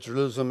came to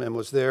Jerusalem and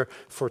was there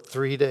for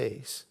 3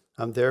 days.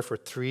 I'm there for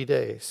 3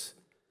 days.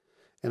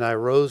 And I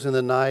rose in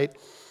the night,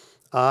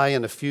 I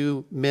and a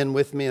few men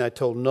with me, and I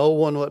told no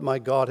one what my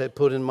God had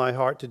put in my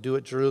heart to do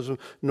at Jerusalem,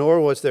 nor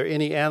was there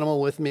any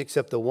animal with me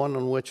except the one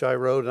on which I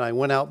rode, and I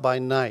went out by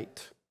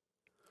night.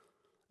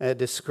 And it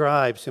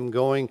describes him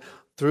going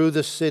through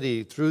the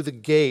city, through the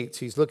gates.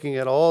 He's looking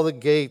at all the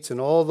gates and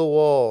all the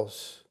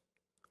walls.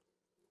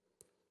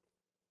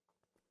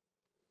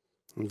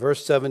 In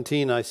verse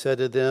 17, I said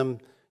to them,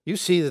 you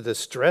see the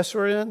distress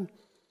we're in?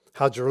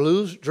 How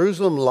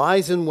Jerusalem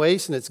lies in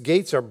waste and its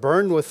gates are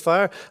burned with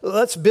fire.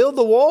 Let's build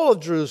the wall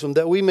of Jerusalem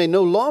that we may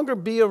no longer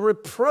be a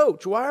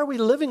reproach. Why are we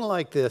living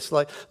like this?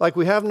 Like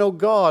we have no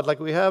God, like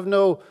we have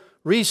no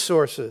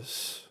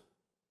resources.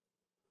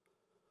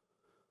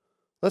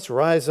 Let's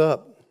rise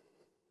up,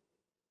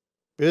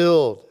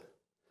 build.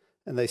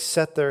 And they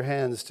set their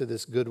hands to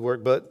this good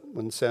work. But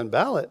when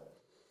Sanballat,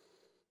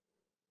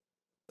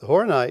 the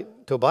Horonite,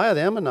 Tobiah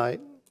the Ammonite,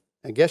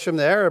 and Geshem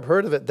the Arab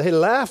heard of it, they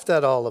laughed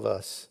at all of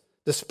us,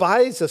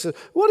 despised us.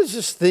 What is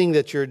this thing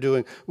that you're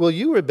doing? Will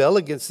you rebel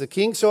against the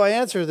king? So I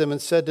answered them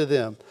and said to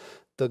them,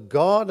 the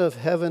God of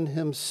heaven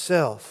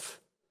himself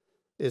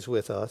is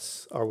with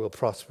us, or will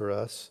prosper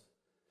us.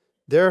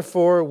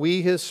 Therefore,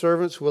 we, his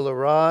servants, will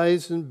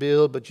arise and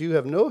build, but you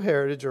have no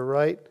heritage or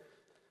right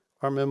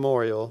or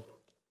memorial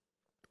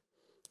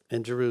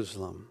in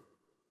Jerusalem.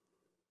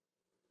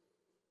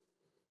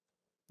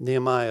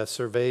 Nehemiah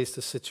surveys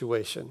the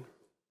situation.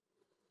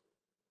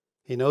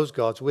 He knows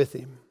God's with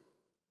him.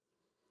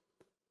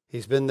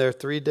 He's been there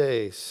 3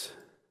 days.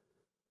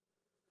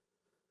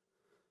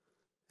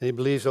 And he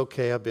believes,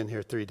 okay, I've been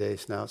here 3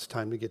 days now. It's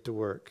time to get to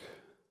work.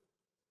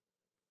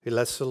 He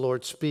lets the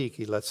Lord speak.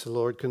 He lets the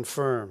Lord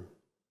confirm.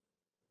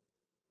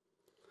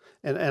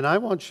 And I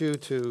want you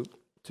to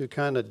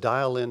kind of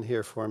dial in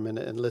here for a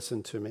minute and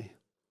listen to me.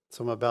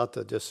 So I'm about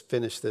to just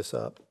finish this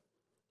up.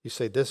 You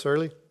say, this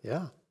early?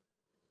 Yeah.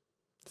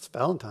 It's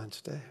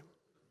Valentine's Day.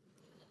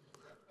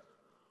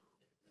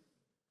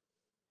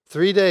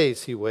 3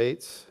 days he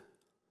waits.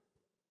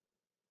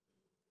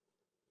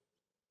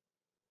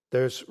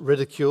 There's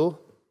ridicule.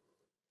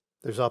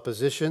 There's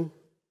opposition.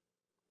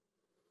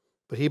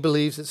 But he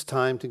believes it's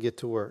time to get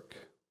to work.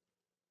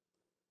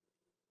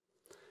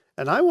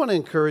 And I want to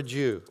encourage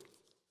you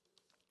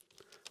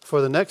for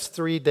the next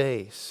 3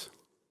 days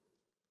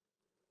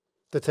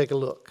to take a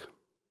look.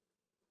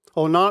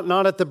 Oh,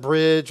 not at the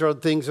bridge or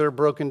things that are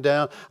broken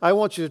down. I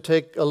want you to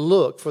take a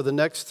look for the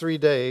next 3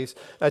 days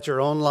at your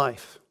own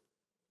life.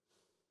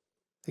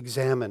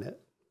 Examine it.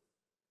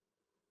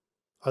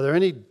 Are there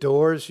any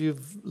doors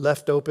you've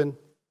left open?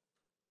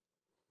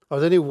 Are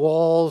there any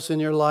walls in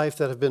your life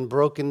that have been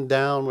broken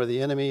down where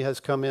the enemy has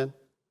come in?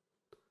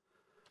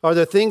 Are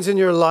there things in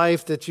your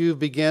life that you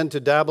began to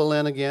dabble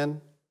in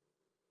again?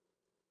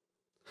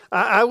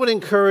 I would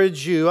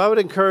encourage you, I would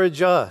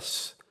encourage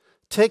us,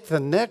 take the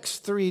next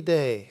 3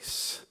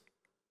 days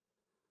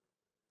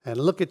and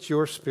look at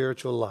your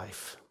spiritual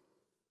life.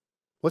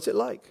 What's it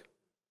like?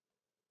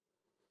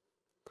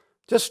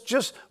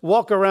 Just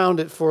walk around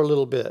it for a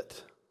little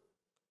bit.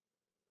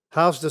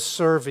 How's the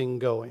serving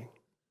going?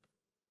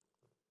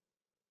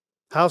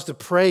 How's the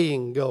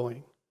praying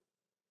going?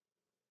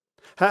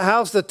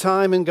 How's the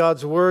time in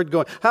God's Word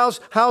going?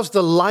 How's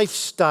the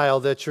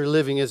lifestyle that you're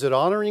living? Is it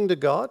honoring to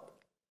God?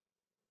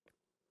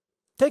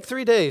 Take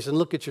 3 days and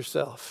look at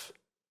yourself.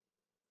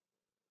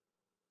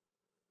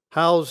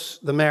 How's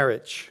the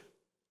marriage?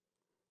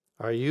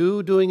 Are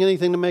you doing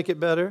anything to make it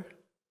better?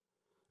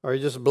 Or are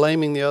you just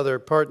blaming the other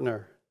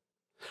partner?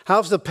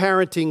 How's the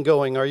parenting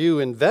going? Are you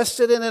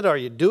invested in it? Are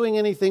you doing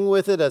anything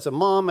with it as a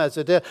mom, as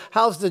a dad?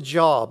 How's the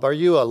job? Are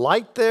you a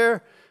light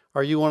there?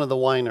 Or are you one of the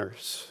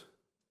whiners?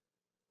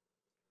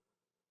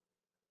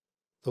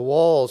 The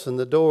walls and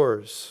the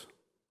doors.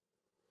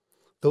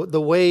 The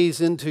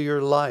ways into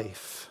your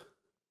life.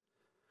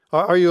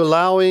 Are you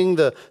allowing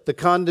the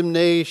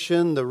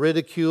condemnation, the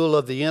ridicule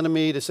of the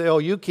enemy to say, oh,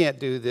 you can't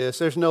do this.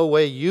 There's no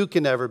way you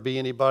can ever be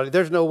anybody.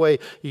 There's no way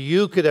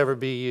you could ever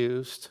be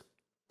used.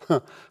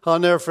 I'll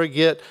never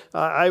forget,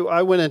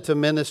 I went into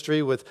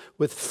ministry with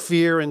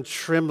fear and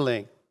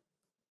trembling.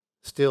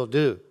 Still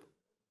do.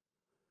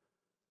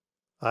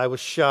 I was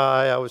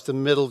shy. I was the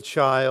middle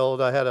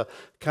child. I had a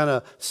kind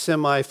of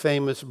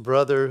semi-famous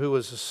brother who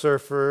was a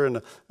surfer,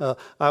 and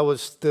I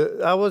wasn't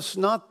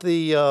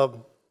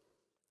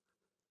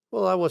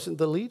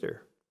the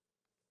leader.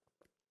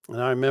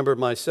 And I remember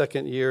my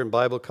second year in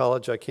Bible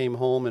college, I came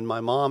home, and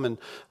my mom and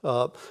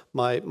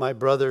my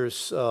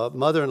brother's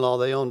mother-in-law,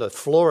 they owned a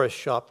florist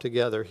shop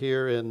together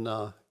here in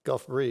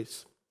Gulf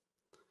Breeze.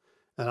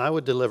 And I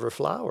would deliver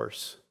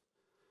flowers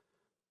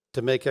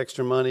to make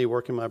extra money,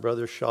 work in my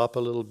brother's shop a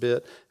little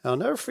bit. And I'll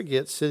never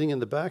forget sitting in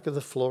the back of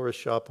the florist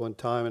shop one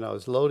time, and I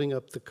was loading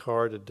up the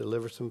car to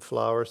deliver some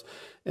flowers.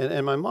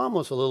 And my mom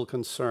was a little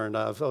concerned.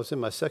 I was in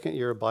my second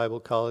year of Bible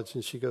college,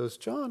 and she goes,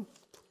 John,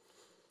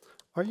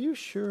 are you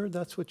sure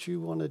that's what you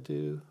want to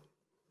do?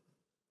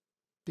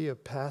 Be a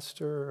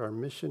pastor or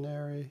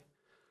missionary?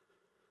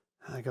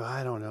 And I go,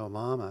 I don't know,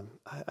 Mom.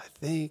 I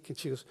think. And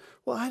she goes,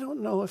 well, I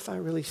don't know if I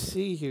really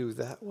see you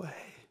that way.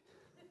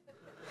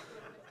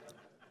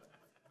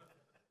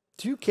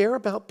 Do you care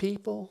about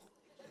people?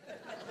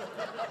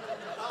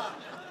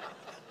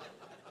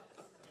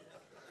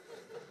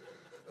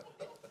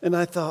 And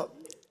I thought,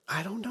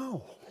 I don't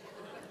know.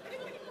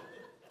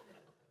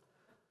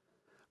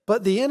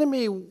 But the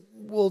enemy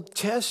will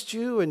test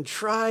you and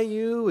try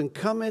you and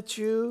come at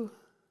you.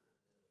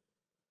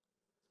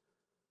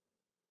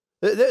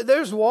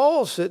 There's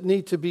walls that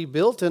need to be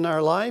built in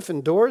our life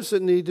and doors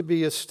that need to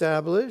be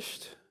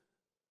established.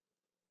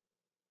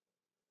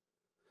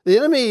 The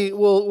enemy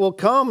will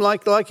come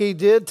like he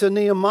did to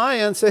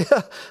Nehemiah and say,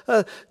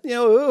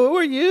 who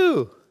are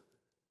you?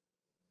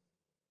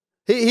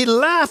 He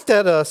laughed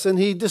at us and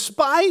he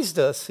despised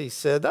us, he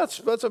said.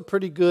 That's a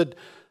pretty good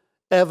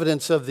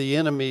evidence of the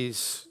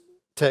enemy's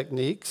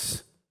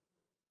techniques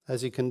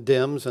as he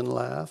condemns and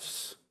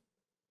laughs.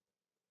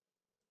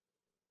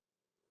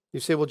 You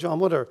say, well, John,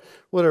 what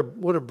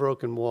are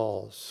broken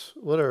walls?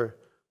 What are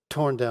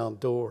torn down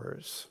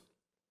doors?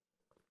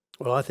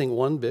 Well, I think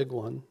one big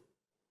one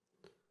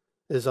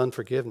is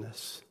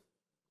unforgiveness.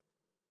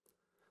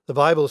 The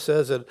Bible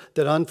says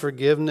that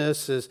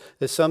unforgiveness is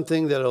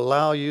something that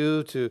allows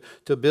you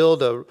to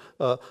build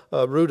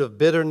a root of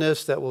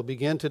bitterness that will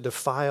begin to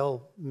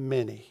defile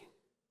many.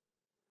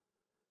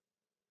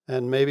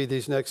 And maybe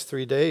these next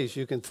 3 days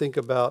you can think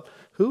about,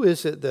 who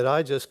is it that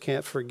I just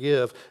can't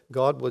forgive?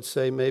 God would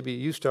say, maybe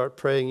you start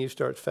praying, you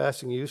start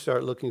fasting, you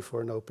start looking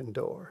for an open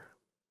door.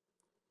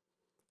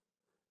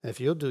 And if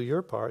you'll do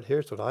your part,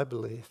 here's what I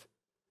believe.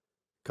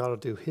 God will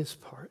do his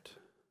part.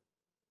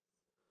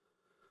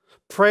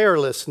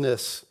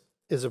 Prayerlessness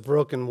is a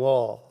broken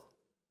wall.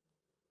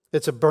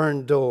 It's a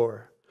burned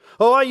door.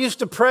 Oh, I used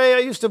to pray. I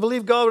used to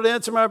believe God would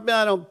answer my prayer.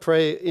 I don't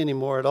pray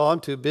anymore at all. I'm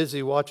too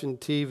busy watching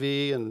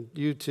TV and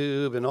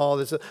YouTube and all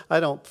this. I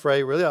don't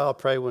pray really. I'll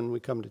pray when we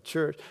come to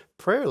church.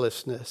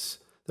 Prayerlessness.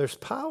 There's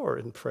power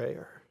in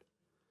prayer.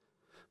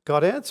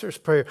 God answers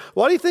prayer.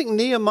 Why do you think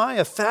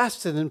Nehemiah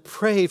fasted and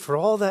prayed for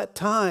all that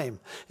time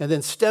and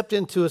then stepped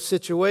into a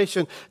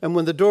situation, and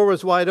when the door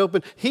was wide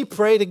open, he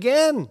prayed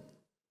again?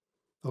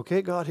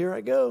 Okay, God, here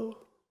I go.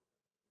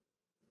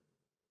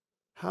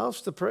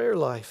 How's the prayer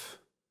life?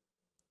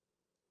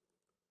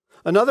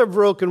 Another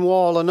broken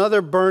wall,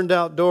 another burned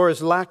out door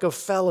is lack of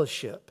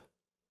fellowship.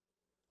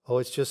 Oh,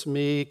 it's just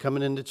me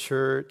coming into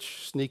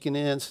church, sneaking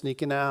in,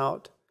 sneaking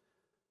out.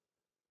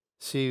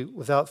 See,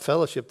 without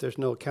fellowship, there's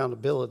no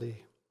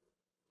accountability.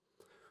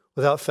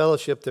 Without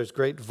fellowship, there's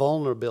great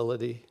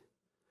vulnerability.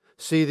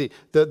 See,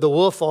 the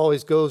wolf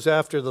always goes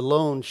after the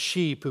lone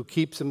sheep who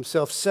keeps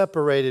himself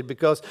separated,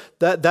 because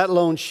that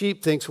lone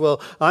sheep thinks,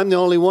 well, I'm the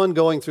only one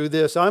going through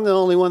this. I'm the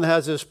only one that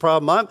has this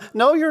problem.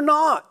 No, you're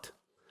not.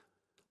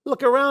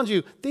 Look around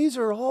you. These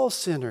are all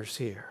sinners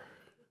here.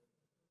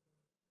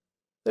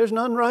 There's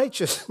none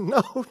righteous.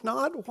 No,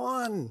 not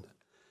one.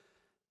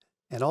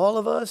 And all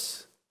of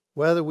us,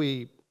 whether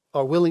we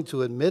are willing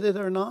to admit it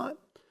or not,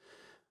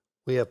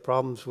 we have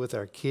problems with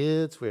our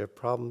kids. We have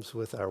problems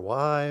with our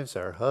wives,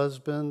 our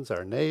husbands,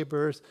 our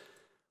neighbors.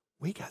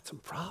 We got some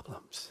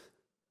problems.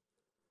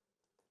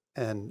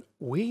 And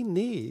we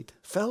need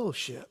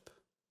fellowship.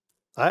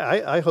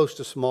 I host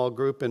a small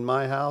group in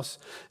my house,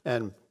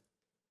 and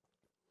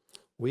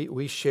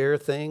we share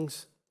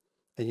things.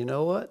 And you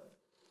know what?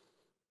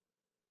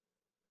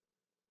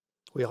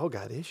 We all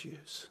got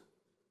issues.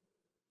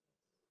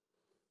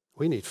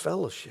 We need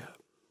fellowship.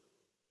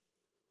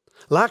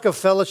 Lack of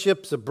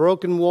fellowship is a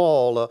broken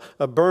wall,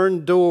 a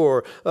burned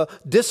door.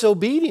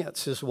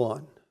 Disobedience is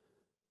one.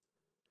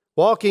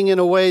 Walking in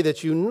a way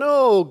that you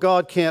know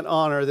God can't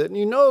honor, that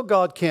you know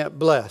God can't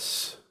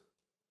bless.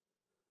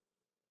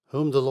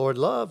 Whom the Lord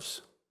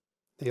loves,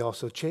 he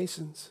also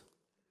chastens.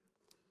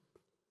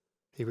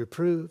 He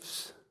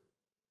reproves.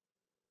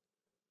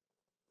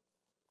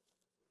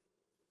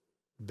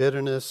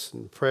 Bitterness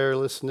and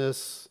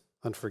prayerlessness,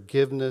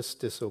 unforgiveness,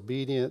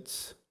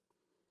 disobedience.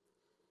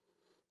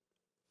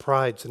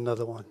 Pride's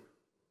another one.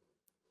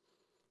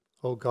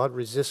 Oh, God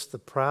resists the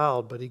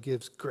proud, but he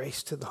gives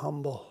grace to the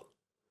humble.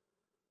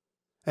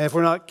 And if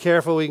we're not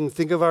careful, we can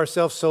think of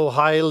ourselves so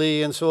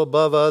highly and so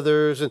above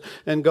others,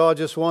 and God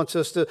just wants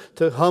us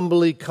to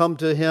humbly come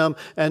to him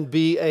and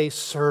be a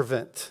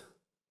servant.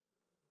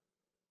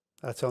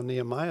 That's how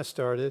Nehemiah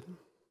started.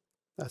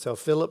 That's how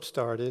Philip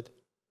started.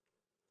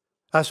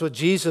 That's what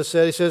Jesus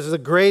said. He says, the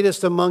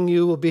greatest among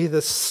you will be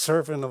the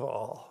servant of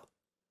all,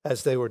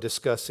 as they were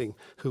discussing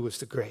who was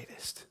the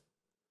greatest.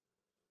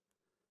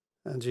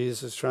 And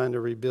Jesus is trying to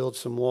rebuild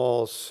some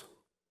walls.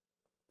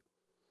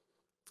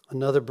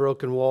 Another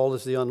broken wall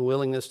is the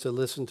unwillingness to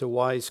listen to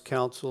wise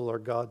counsel or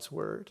God's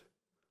word,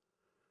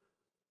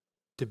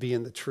 to be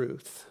in the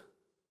truth,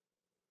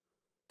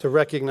 to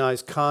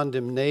recognize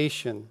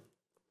condemnation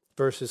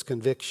versus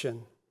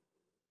conviction.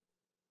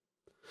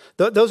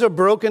 Those are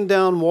broken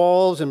down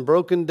walls and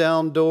broken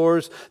down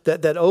doors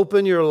that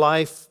open your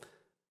life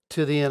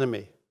to the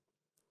enemy.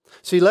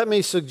 See, let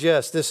me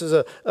suggest, this is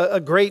a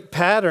great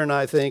pattern,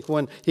 I think,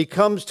 when he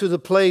comes to the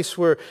place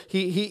where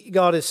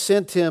God has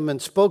sent him and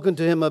spoken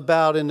to him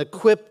about and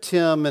equipped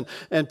him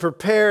and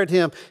prepared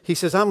him. He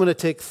says, I'm going to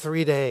take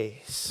 3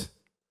 days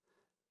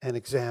and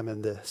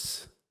examine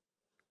this.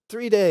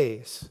 3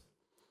 days.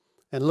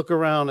 And look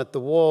around at the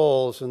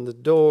walls and the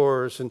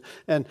doors.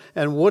 And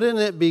wouldn't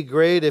it be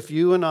great if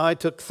you and I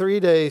took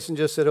 3 days and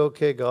just said,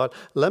 okay, God,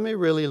 let me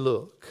really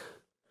look.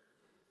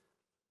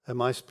 at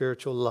my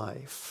spiritual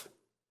life.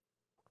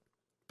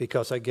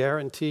 Because I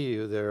guarantee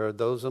you there are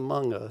those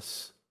among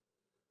us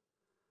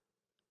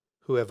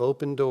who have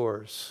opened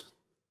doors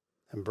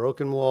and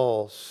broken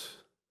walls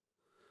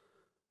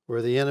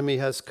where the enemy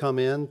has come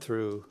in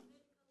through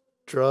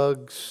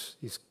drugs,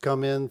 he's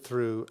come in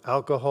through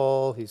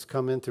alcohol, he's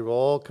come in through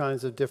all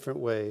kinds of different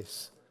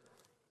ways,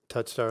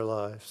 touched our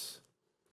lives.